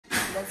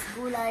That's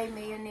gulay,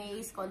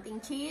 mayonnaise,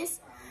 konting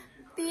cheese.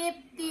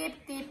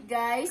 Tip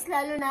guys,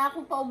 lalo na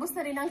kung paubos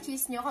na rin ang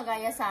cheese nyo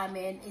kagaya sa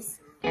amin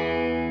is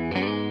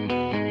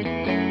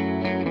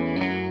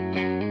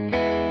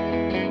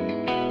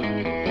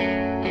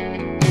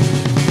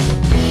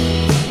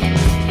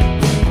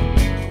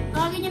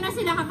tawagin nyo na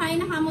sila, kakain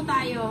na kamo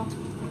tayo.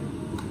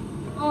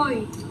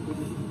 Oy,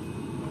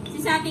 si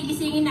Sati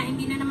gisingin na,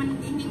 hindi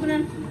ko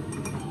na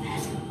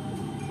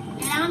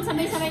kailangan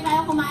sabay-sabay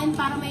tayo kumain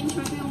para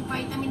ma-ensure ko yung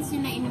vitamins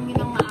yun na inumin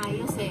ng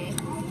maayos eh.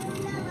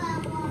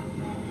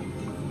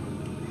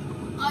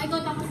 O,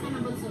 ikaw tapos ka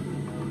na bunso.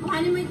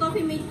 Kuhanin mo yung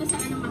coffee mate ko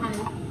sa ano, mahal.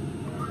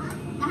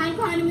 Mahal,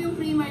 kuhanin mo yung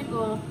creamer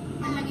ko.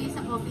 Nalagay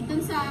sa coffee. Dun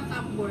sa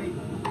cupboard.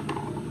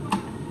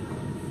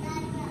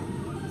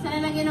 Sa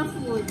lalagyan ng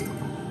food.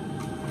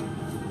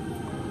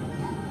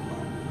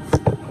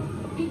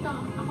 Dito,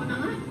 ako na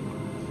nga.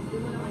 Hindi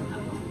mo naman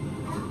abot.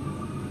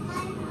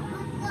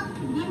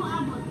 Hindi mo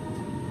abot.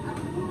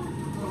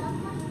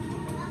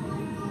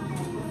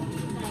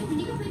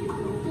 Hindi ka pwede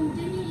kumutong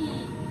dyan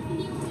eh.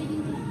 Hindi ko pwede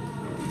kumutong.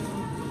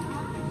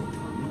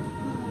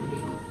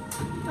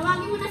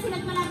 Tawagin mo na sila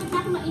at malapit na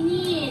ako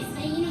mainis.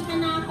 Naiinitan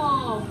na ako.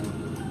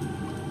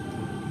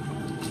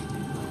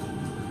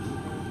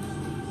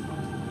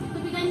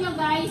 Tubigan nyo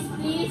guys,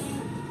 please.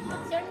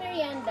 Sir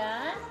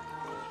Meryenda,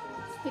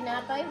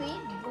 pinapay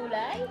with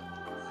gulay.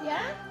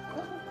 Yeah?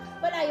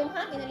 Wala yung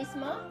ham, inalis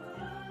mo?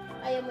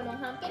 Ayaw mo ng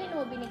ham. Kailan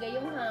mo binigay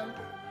yung ham?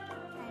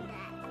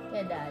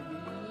 Kaya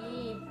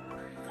daddy.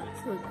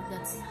 So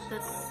that's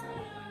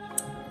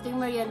ito yung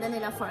merienda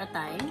nila for a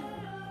time.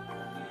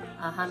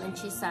 Ham and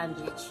cheese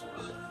sandwich.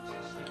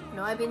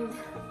 No, I've been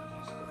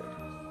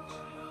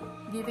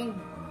giving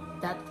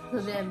that to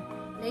them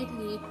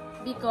lately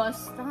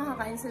because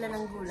nakakain sila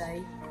ng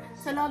gulay.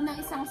 Sa loob ng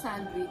isang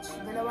sandwich,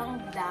 2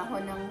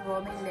 dahon ng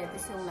romaine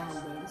lettuce yung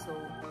nandun. So,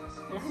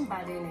 malaking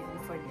bagay na yun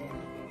for them.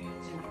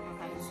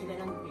 Nakakain sila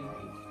ng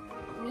gulay.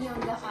 Me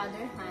on the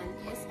other hand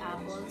is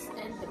apples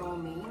and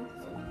romaine.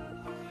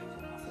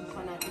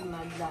 Subukan natin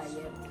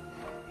mag-diet.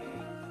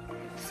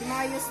 Si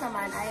Marius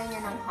naman, ayaw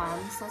niya ng ham.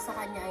 So, sa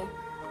kanya ay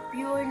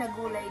pure na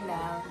gulay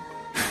lang.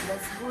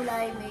 That's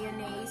gulay,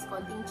 mayonnaise,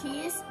 konting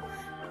cheese.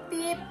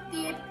 Tip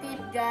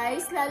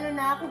guys. Lalo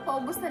na kung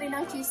paubos na rin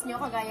ang cheese nyo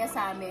kagaya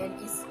sa amin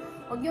is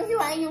huwag nyo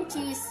hiwain yung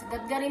cheese.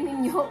 Gadgarin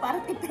ninyo para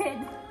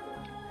tipid.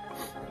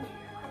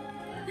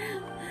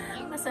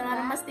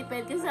 Mas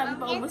tipid kasi sabi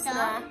paubos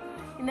na.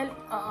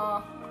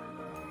 Oo.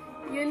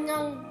 Yun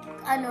ng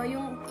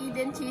yung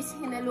Eden cheese,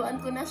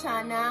 hinaluan ko na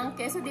siya ng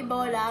queso de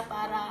bola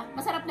para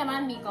masarap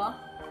naman, Miko.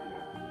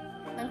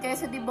 Ng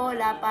queso de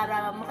bola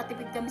para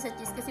makatipid kami sa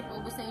cheese kasi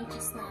paubos na yung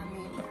cheese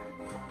namin.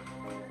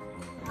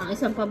 Ang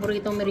isang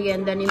paboritong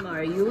merienda ni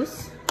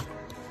Marius.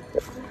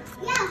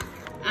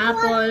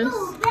 Apples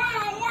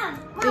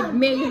with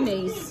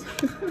mayonnaise.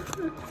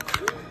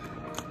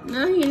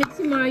 Nahilig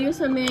si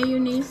Marius sa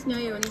mayonnaise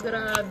ngayon.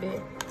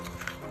 Grabe.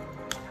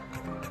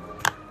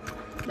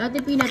 Dati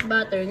peanut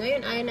butter.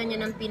 Ngayon ayaw na niya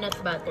ng peanut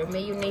butter.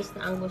 Mayonnaise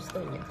na ang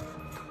gusto niya.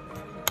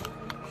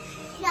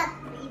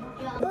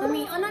 Oh,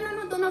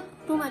 no.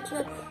 Too much.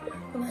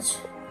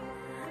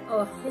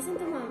 Oh, listen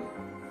to mom.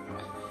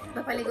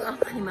 Papaliguan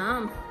ka ni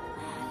mom.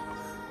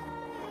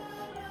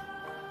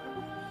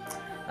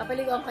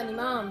 Papaliguan ka ni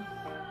mom.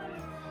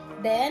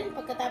 Then,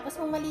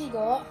 pagkatapos mong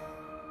maligo,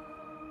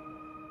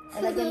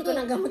 alagyan ko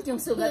ng gamot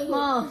yung sugat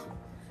mo.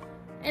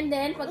 And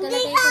then,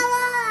 pagkalagay ko...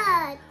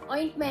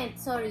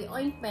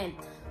 Ointment.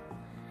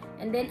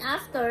 And then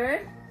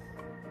after,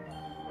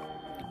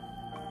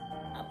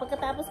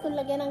 pagkatapos kong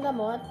lagyan ng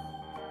gamot,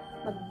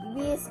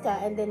 magbibihis ka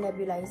and then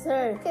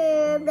nebulizer.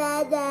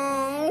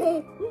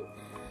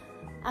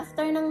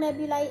 After ng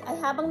nebulizer,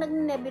 habang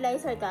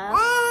nag-nebulizer ka,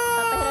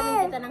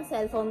 papahiramin kita ng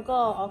cellphone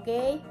ko,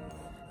 okay?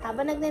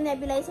 Habang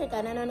nag-nebulizer ka,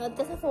 nanonood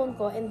ka sa phone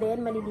ko and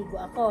then maliligo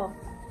ako.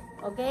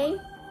 Okay?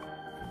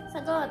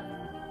 Sagot.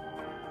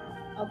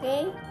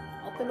 Okay?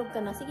 O tulog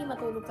ka na. Sige,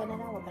 matulog ka na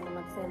lang. Huwag ka na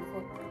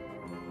mag-cellphone.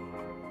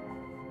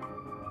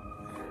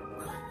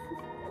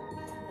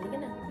 Halika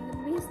na.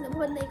 Nagbihis na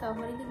buwan na ikaw.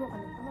 Maliligo ka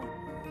na. Come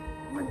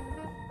on.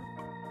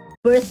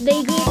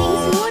 Birthday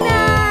greetings muna!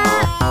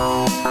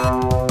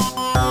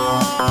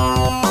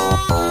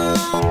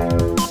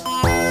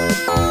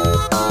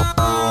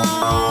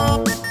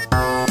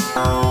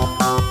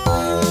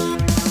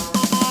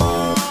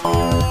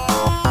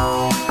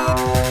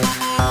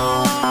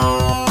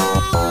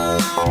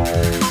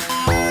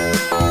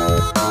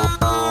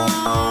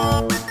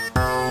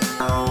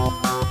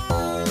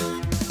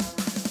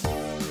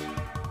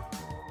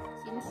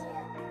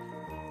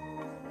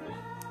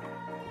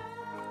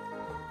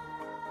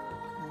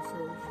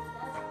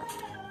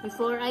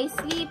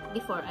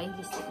 Before I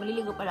sleep,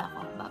 maliligo pala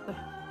ako.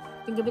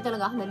 Yung gabi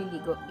talaga ako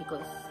naliligo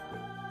because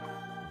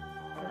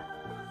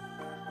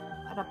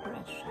para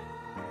fresh.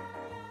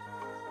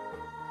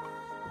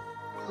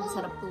 Ang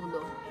sarap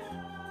tulog.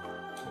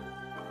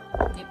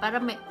 Okay,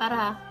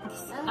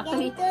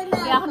 actually,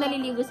 kaya ako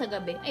naliligo sa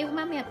gabi. Ay,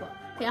 mamaya po.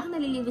 Kaya ako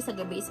naliligo sa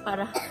gabi is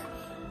para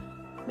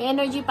may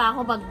energy pa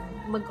ako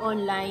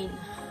mag-online.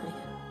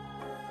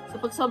 So,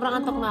 pag sobrang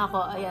antok na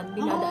ako, ayan,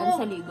 dinadaan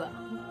sa ligo.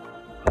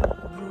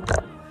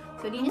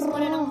 So, linis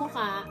muna ng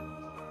mukha.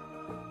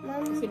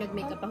 Kasi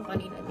nag-makeup ako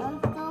kanina din.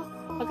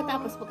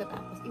 Pagkatapos.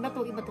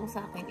 Iba tong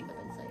sa akin, iba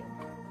tong sa'yo.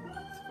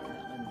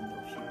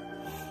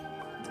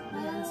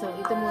 Ayan, so,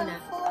 ito muna.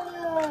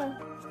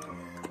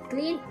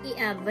 Clean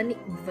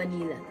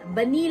vanilla.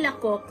 Vanilla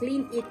ko,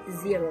 clean it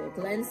zero.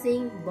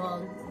 Cleansing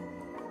Bond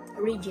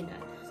Original.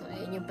 So,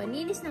 ayan yung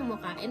paninis ng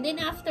mukha. And then,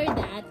 after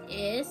that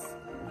is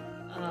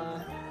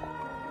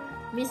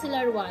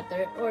micellar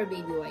water or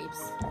baby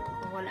wipes.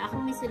 Kung wala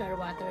akong micellar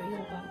water,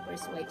 yung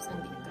Pampers wipes ang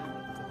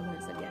ginagamit ko kung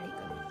nasa biyahe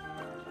kami.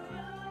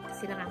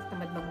 Kasi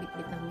nakakatamad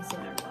magbitbit ng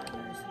micellar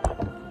water. So,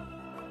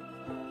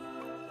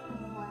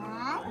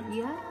 what?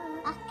 yeah.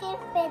 Akin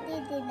pwede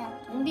din ako.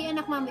 Hindi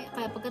anak mami,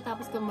 kaya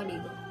pagkatapos kang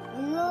maligo.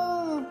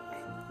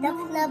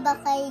 Tapos na ba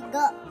kayo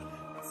go?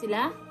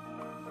 Sila?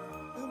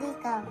 Hindi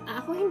ka.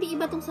 Ako hindi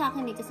iba tong sa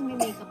akin eh, kasi may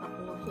makeup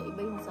ako. So,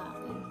 iba yung sa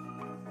akin.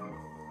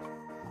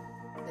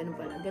 Ganun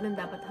pala. Ganun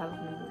dapat hawak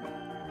ng gulay.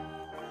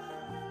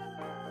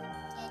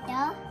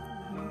 Ito?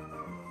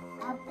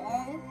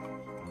 Apple?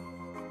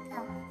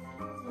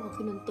 So,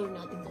 kinuntur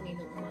natin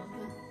kaninang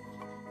umaga.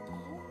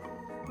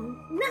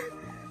 Na!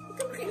 Huwag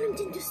ka makialam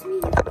dyan, Diyos me.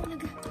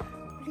 Talaga.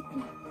 Ulit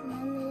mo.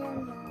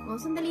 Oh,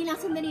 sandali lang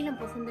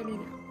po. Sandali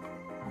lang.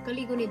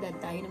 Magkaligo ni Dad.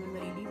 Tayo naman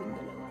maliligo yung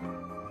dalawa.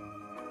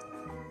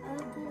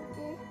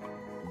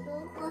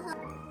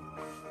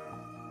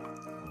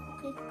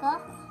 Okay ka?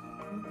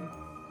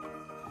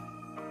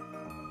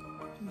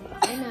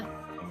 Okay na.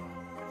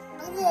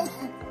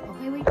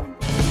 Okay, wait.